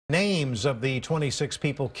Names of the 26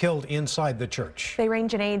 people killed inside the church. They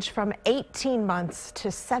range in age from 18 months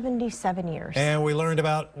to 77 years. And we learned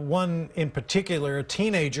about one in particular, a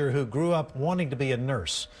teenager who grew up wanting to be a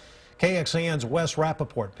nurse. KXAN's Wes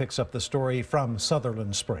Rappaport picks up the story from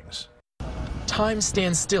Sutherland Springs. Time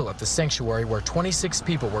stands still at the sanctuary where 26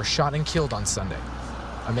 people were shot and killed on Sunday.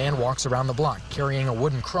 A man walks around the block carrying a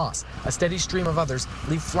wooden cross. A steady stream of others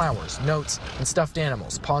leave flowers, notes, and stuffed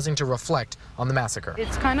animals, pausing to reflect on the massacre.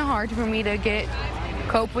 It's kind of hard for me to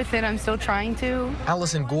cope with it. I'm still trying to.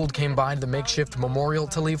 Allison Gould came by to the makeshift memorial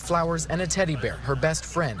to leave flowers and a teddy bear. Her best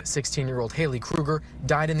friend, 16-year-old Haley Kruger,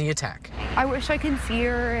 died in the attack. I wish I could see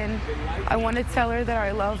her, and I want to tell her that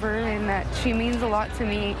I love her and that she means a lot to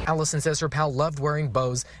me. Allison says her pal loved wearing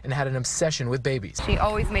bows and had an obsession with babies. She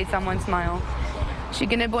always made someone smile. She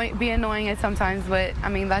can be annoying at sometimes, but I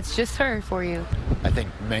mean, that's just her for you. I think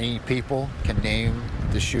many people can name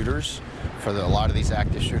the shooters for a lot of these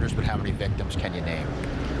active shooters, but how many victims can you name?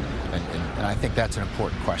 And I think that's an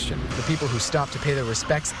important question. The people who stopped to pay their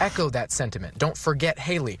respects echo that sentiment. Don't forget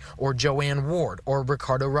Haley or Joanne Ward or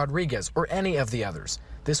Ricardo Rodriguez or any of the others.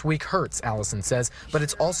 This week hurts, Allison says, but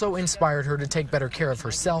it's also inspired her to take better care of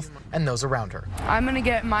herself and those around her. I'm going to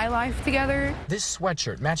get my life together. This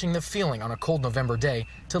sweatshirt matching the feeling on a cold November day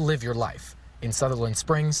to live your life. In Sutherland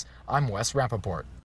Springs, I'm Wes Rappaport.